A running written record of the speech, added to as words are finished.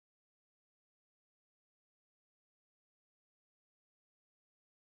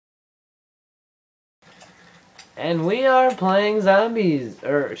And we are playing zombies,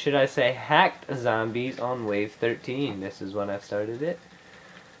 or should I say hacked zombies on wave 13. This is when I started it.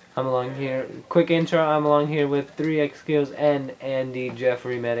 I'm along here, quick intro, I'm along here with 3x Skills and Andy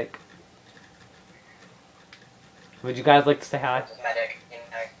Jeffrey Medic. Would you guys like to say hi? Medic,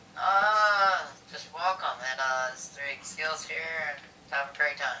 just welcome, and it's 3x Skills here, and have a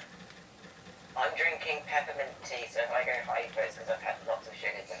great time. I'm drinking peppermint tea, so if I go hyper, it's because I've had lots of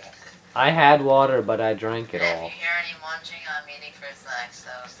sugars in it. I had water, but I drank it all. If you hear any munching, I'm eating for snacks,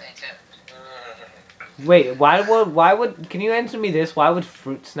 so stay tuned. Wait, why would, can you answer me this? Why would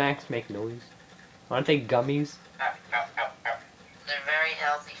fruit snacks make noise? Aren't they gummies? They're very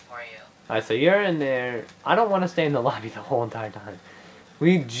healthy for you. Alright, so you're in there. I don't want to stay in the lobby the whole entire time.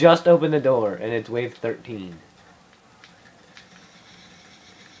 We just opened the door, and it's wave 13.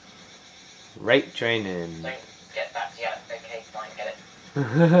 Rate training. Don't get that yet. Okay, fine, get it.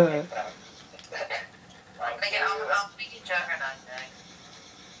 I'm speaking Juggernaut today.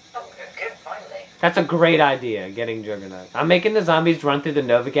 Oh, good, finally. That's a great idea, getting Juggernaut. I'm making the zombies run through the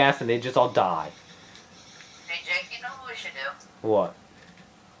Nova gas and they just all die. Hey, Jake, you know what we should do? What?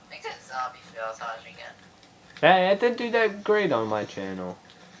 Make a zombie sabotage again. It didn't do that great on my channel.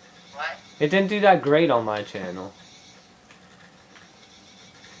 What? It didn't do that great on my channel.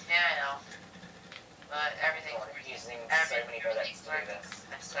 Yeah, I know. But everything's worth using so many bullets to do this.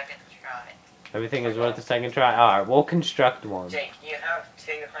 A second try. Everything is worth a second try. Alright, we'll construct one. Jake, you have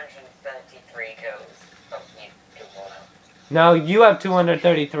 233 kills. Oh, you killed more now. No, you have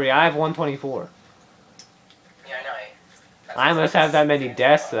 233. I have 124. Yeah, I know. I must have that many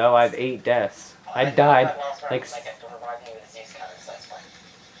deaths, though. I have 8 deaths. I died like...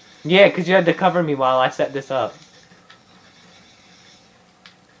 Yeah, because you had to cover me while I set this up.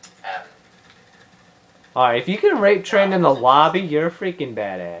 Alright, if you can rape train in the lobby, you're a freaking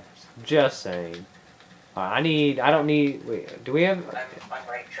badass. Just saying. Alright, I don't need, wait, do we have... I'm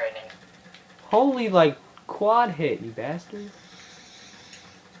rape training. Holy, like, quad hit, you bastard.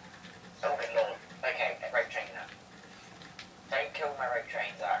 Oh, good lord. Okay, rape training now. Don't kill my rape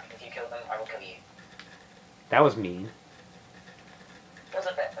train, Zach. If you kill them, I will kill you. That was mean. It was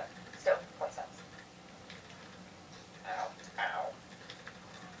a bit, but still, what's that? Ow, ow.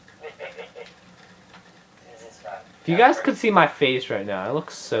 This is fun. If you guys could see my face right now, I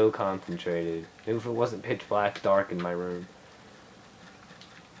look so concentrated. If it wasn't pitch black dark in my room.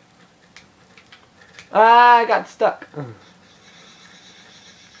 Ah, I got stuck.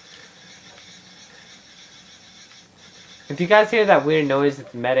 If you guys hear that weird noise,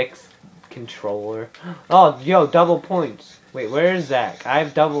 it's Medic's controller. Oh, yo, double points. Wait, where is Zach? I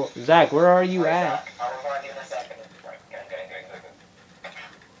have double... Zach, where are you at? I'll revive you in a second. Right, go.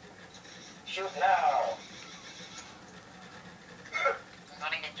 Shoot now! I'm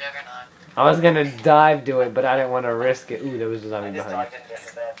running a Juggernaut. I was gonna dive to it, but I didn't want to risk it. Ooh, there was a zombie behind me.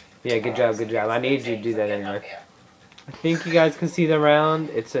 Yeah, good job. I need you to do that anyway. I think you guys can see the round.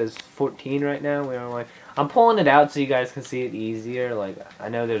 It says 14 right now. We're on. I'm pulling it out so you guys can see it easier. Like, I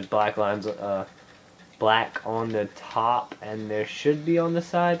know there's black lines, black on the top, and there should be on the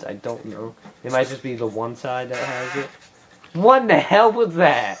sides. I don't know. It might just be the one side that has it. What in the hell was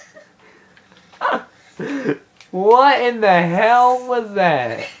that? What in the hell was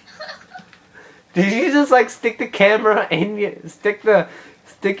that? Did you just like stick the camera in your stick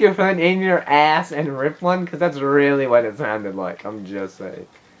your phone in your ass and rip one? Cause that's really what it sounded like. I'm just saying.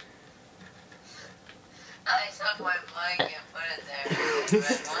 I took my mic and put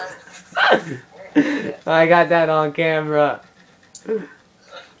it there. I got that on camera.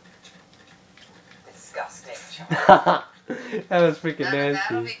 Disgusting. That was freaking nasty.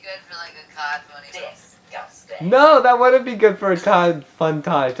 That would be good for like a COD funny. Disgusting. No, that wouldn't be good for a COD fun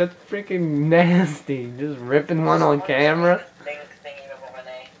touch. That's freaking nasty. Just ripping one on camera.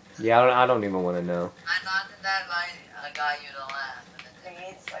 Yeah, I don't even want to know. I thought that I got you to laugh.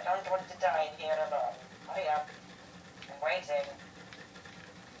 Please, I don't want to die in here alone. Hurry up. I'm waiting.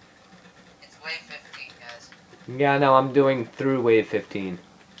 It's wave 15, guys. Yeah, no, I'm doing through wave 15.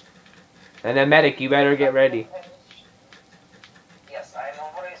 And then Medic, you better get ready. Yes, I am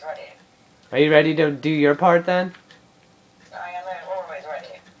always ready. Are you ready to do your part then? I am always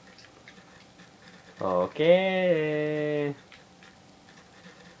ready. Okay.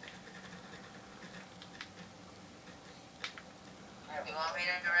 You want me to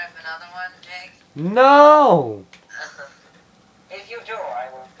rip another one, Jake? No! If you do, I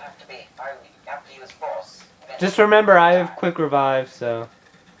will have to use force. Just remember, I have quick revive, so.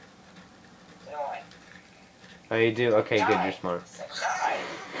 So do I. Oh, you do? Okay, good, you're smart. Die.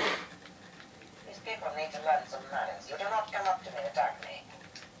 These people need to learn some manners. You do not come up to me and attack me.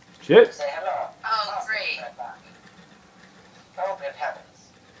 Shit. Say hello. Oh, great.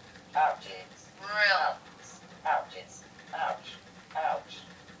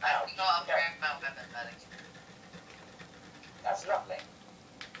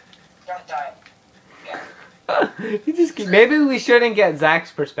 Maybe we shouldn't get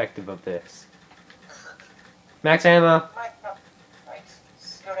Zach's perspective of this. Max ammo. Right,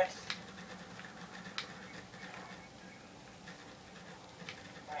 screw it.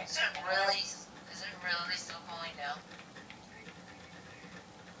 Right, is it really still cooling down?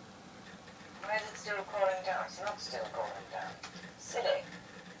 Why is it still cooling down? It's not still cooling down. Silly.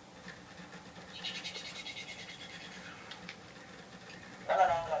 No.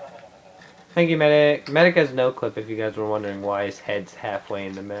 Thank you, Medic. Medic has no clip if you guys were wondering why his head's halfway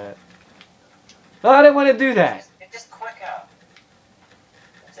in the mat. Oh, I didn't want to do that. It's just quicker.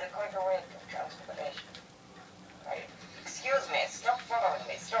 It's a quicker way of transportation. Right. Excuse me, stop following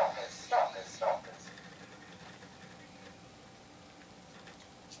me. Stalkers.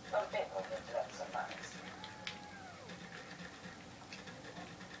 Some people get lots of lies.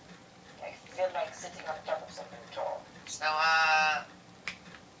 I feel like sitting on top of something tall. So, oh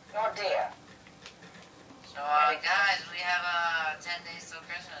dear. So, guys, we have 10 days till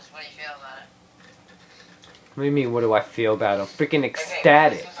Christmas. What do you feel about it? What do you mean, what do I feel about it? I'm freaking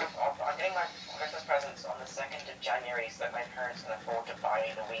ecstatic. I'm getting my Christmas presents on the 2nd of January so that my parents can afford to buy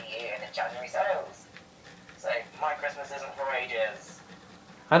the Wii U in the January sales. So, my Christmas isn't for ages.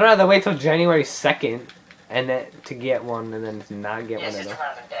 I don't have to wait till January 2nd and then to get one and then to not get one at all. It's just a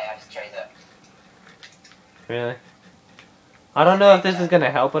random day, I just chose it. Really? I don't know if this is going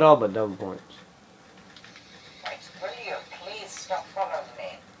to help at all, but double points. Right, will you please stop following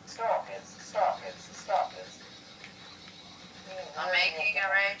me? Stalkers. I'm making a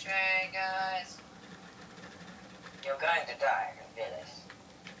raid train, guys. You're going to die, I can feel it.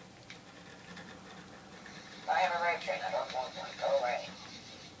 I have a raid train, I don't want one. Go away.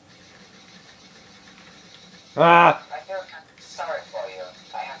 Ah! I feel sorry for you.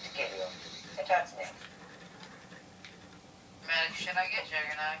 I have to kill you. It hurts me. Man, should I get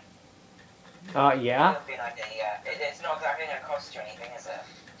Juggernaut? Yeah? It would be an idea, yeah. It's not exactly going to cost you anything, is it?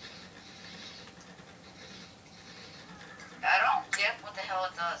 I don't get what the hell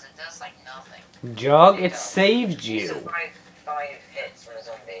it does. It does, like, nothing. Jog, it saved you. You survive 5 hits from a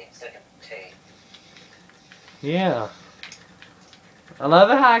zombie instead of 2. Yeah. I love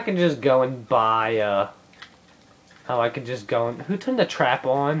it how I can just go and buy, how I can just go and... Who turned the trap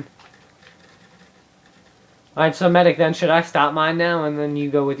on? Alright, so Medic, then should I stop mine now and then you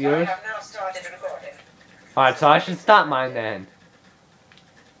go with yours? I have now started recording. Alright, so I should stop mine then.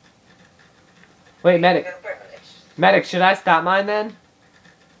 Wait, Medic. Medic, should I stop mine then?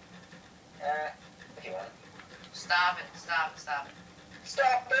 If you want. Stop it.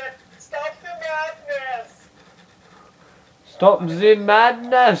 Stop it. Stop the madness! Stop the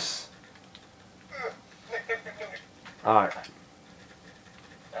madness! Alright.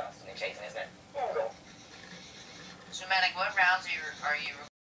 That's something chasing, isn't it? Oh, so, Medic, what rounds are you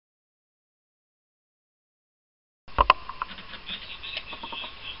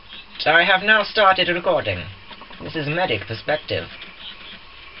So I have now started recording. This is Medic Perspective.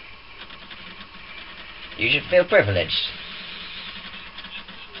 You should feel privileged.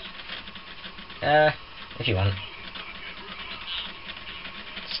 If you want.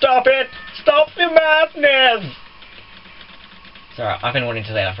 Stop it! Stop the madness! Sorry, I've been wanting to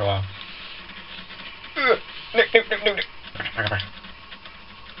say that for a while.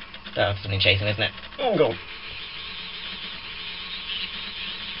 That's something chasing, isn't it? Oh, God.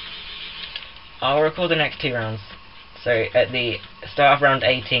 I'll record the next 2 rounds. So at the start of round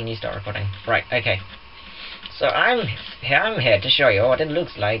 18 you start recording. Right, okay. So I'm here to show you what it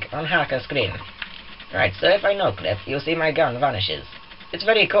looks like on hacker screen. Right, so if I no clip, you'll see my gun vanishes. It's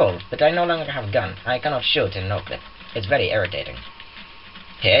very cool, but I no longer have a gun. I cannot shoot in no clip. It's very irritating.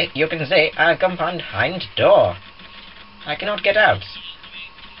 Here you can see I come behind door. I cannot get out.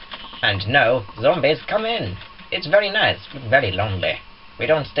 And no, zombies come in. It's very nice, but very lonely. We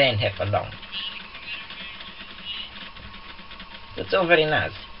don't stay in here for long. It's all very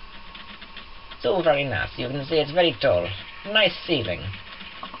nice. It's all very nice. You can see it's very tall. Nice ceiling.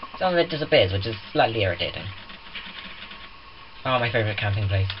 Some of it disappears, which is slightly irritating. Oh, my favourite camping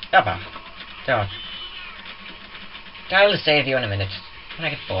place. Papa. Dog. I'll save you in a minute. When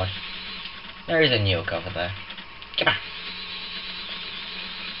I get bored. There is a nuke over there. Papa.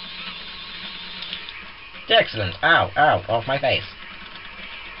 Excellent. Ow, ow, off my face.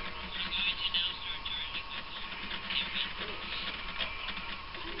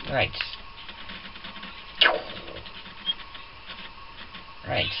 Right.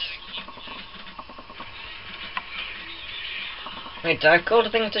 Right. Wait, I've got a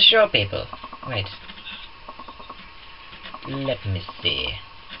thing to show people. Wait. Let me see.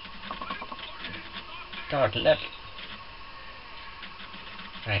 God,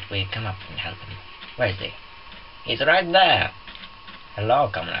 Right, we come up and help him. Where is he? He's right there. Hello,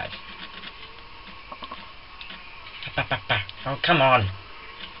 comrade. Oh, come on.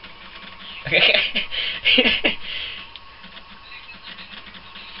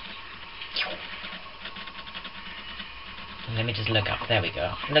 Let me just look up. There we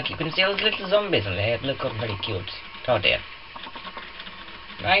go. Look, you can see all those little zombies in there. They look all very cute. Oh dear.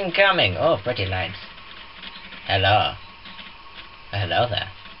 I'm coming. Oh, pretty lights. Hello. Hello there.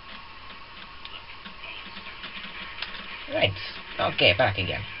 Right. Okay, back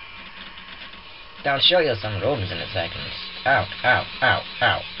again. I'll show you some rooms in a second. Ow, ow, ow,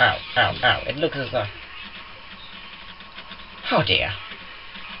 ow, ow, ow, ow. It looks as though... Oh dear.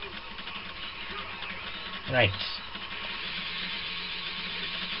 Right.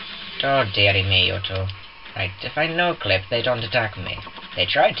 Oh dearie me, you two. Right, if I no-clip, they don't attack me. They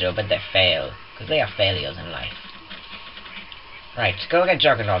try to, but they fail. Because they are failures in life. Right, go get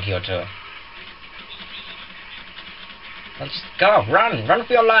Juggernaut, you two. Let's go, run! Run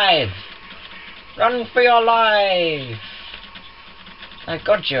for your life! Run for your life! I've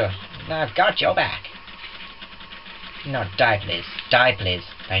got you. I've got your back. No, die please. Die please.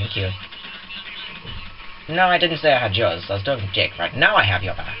 Thank you. No, I didn't say I had yours. I was talking to Jake. Right, now I have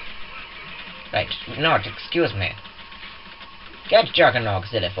your back. Right, no, excuse me. Get Juggernaut,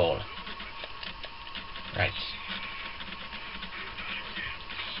 silly fool. Right.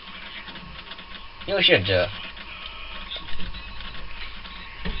 You should do.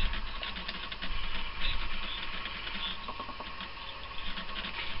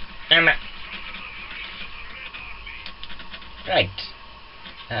 Right.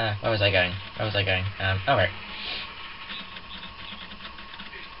 Where was I going? Where was I going? Over.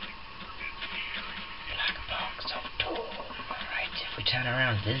 Black box of doom. Right, if we turn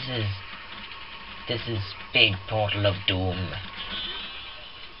around, this is big portal of doom.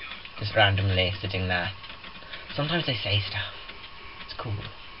 Just randomly sitting there. Sometimes they say stuff. It's cool.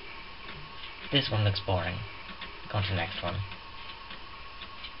 This one looks boring. Go on to the next one.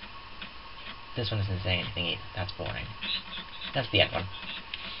 This one doesn't say anything either. That's boring. That's the end one.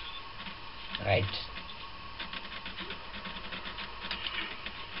 Right.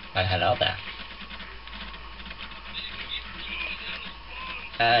 Well, hello there.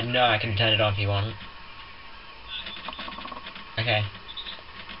 No, I can turn it off if you want. Okay.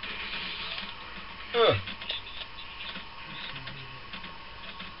 Ugh.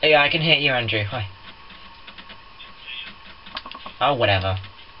 Yeah, I can hit you, Andrew. Hi. Oh, whatever.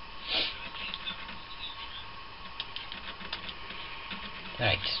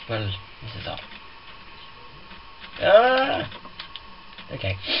 Right, well, this is off.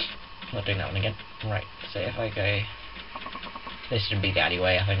 Okay, not doing that one again. Right, so if I go... This should be the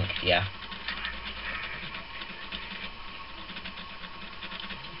alleyway, I think, yeah.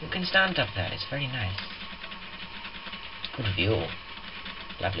 You can stand up there, it's very nice. Good view.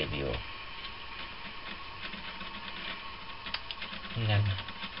 Lovely view. And then,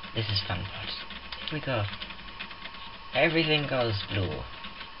 this is fun part. Here we go. Everything goes blue.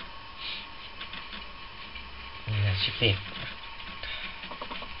 And that should be...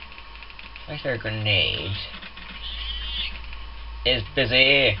 Why is there a grenade? It's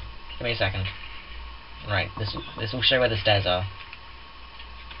busy! Give me a second. Right, this will show where the stairs are.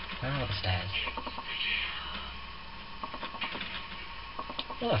 Where are the stairs?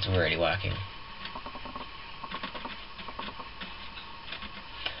 Well, that's really working.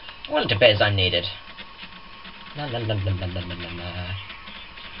 Well, it appears I'm needed. La la la la la la la la.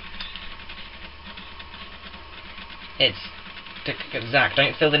 It's... Zach,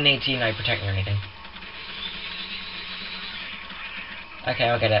 don't feel the need to, protect me or anything. Okay,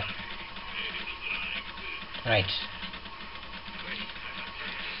 I'll get it. Right.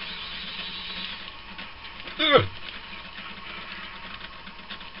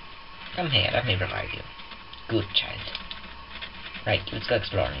 Come here, let me revive you. Good child. Right, let's go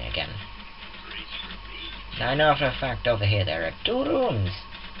exploring again. Now I know for a fact over here there are 2 rooms.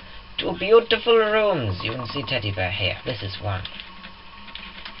 2 beautiful rooms. You can see Teddy Bear here. This is one.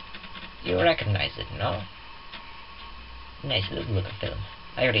 You recognize it, no? Nice little look of film.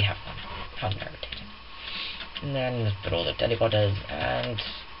 I already have one. How irritating. And then let's put all the teleporters and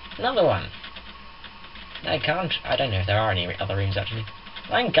another one. I don't know if there are any other rooms actually.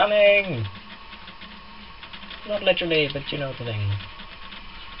 I'm coming! Not literally, but you know the thing.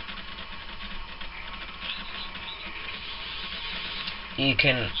 You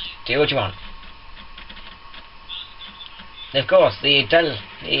can do what you want. Of course, the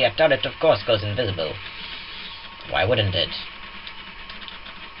turret of course goes invisible. Why wouldn't it?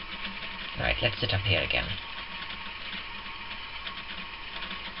 Right, let's sit up here again.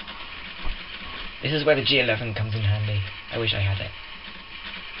 This is where the G11 comes in handy. I wish I had it.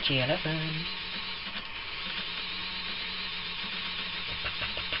 G11.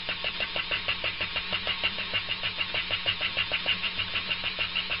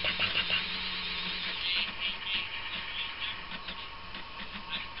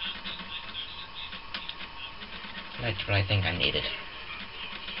 That's what I think I needed.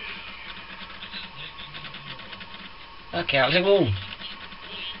 Okay, I'll take all.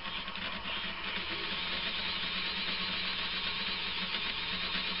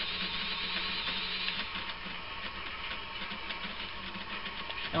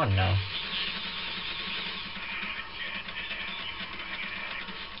 Oh no.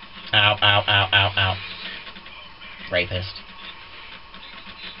 Ow, ow, ow, ow, ow. Rapist.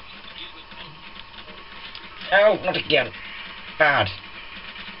 Oh, not again. Bad.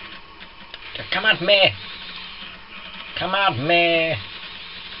 Come at me. Come at me.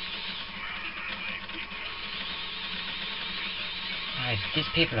 Right, these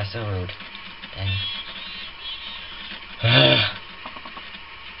people are so rude. Then.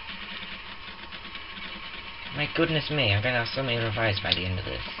 My goodness me, I'm going to have so many revives by the end of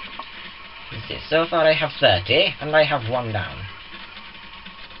this. Let's see, so far I have 30, and I have 1 down.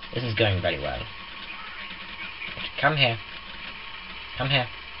 This is going very well. Come here. Come here.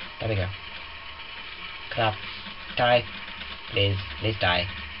 There we go. Crap. Die. Please. Please die.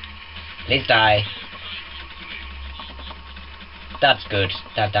 Please die. That's good.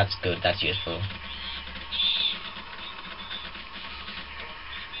 That's good. That's useful.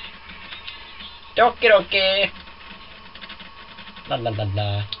 Okie dokie. La la la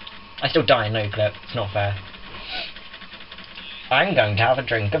la. I still die in no clip. It's not fair. I'm going to have a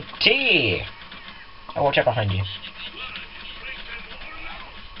drink of tea. Oh, watch out behind you.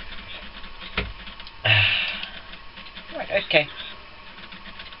 Right, okay.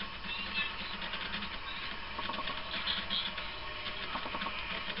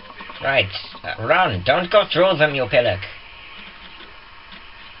 Right, run! Don't go through them, you pillock!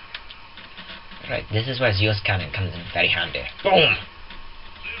 Right, this is where Zeus cannon comes in very handy. Boom!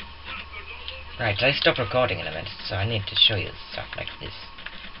 Right, I stopped recording in a minute, so I need to show you stuff like this.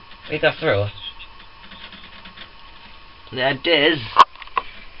 We go through. There it is!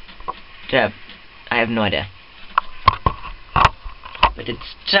 I have no idea. But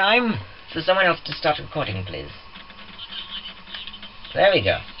it's time for someone else to start recording, please. There we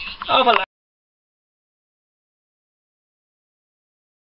go. Overlap.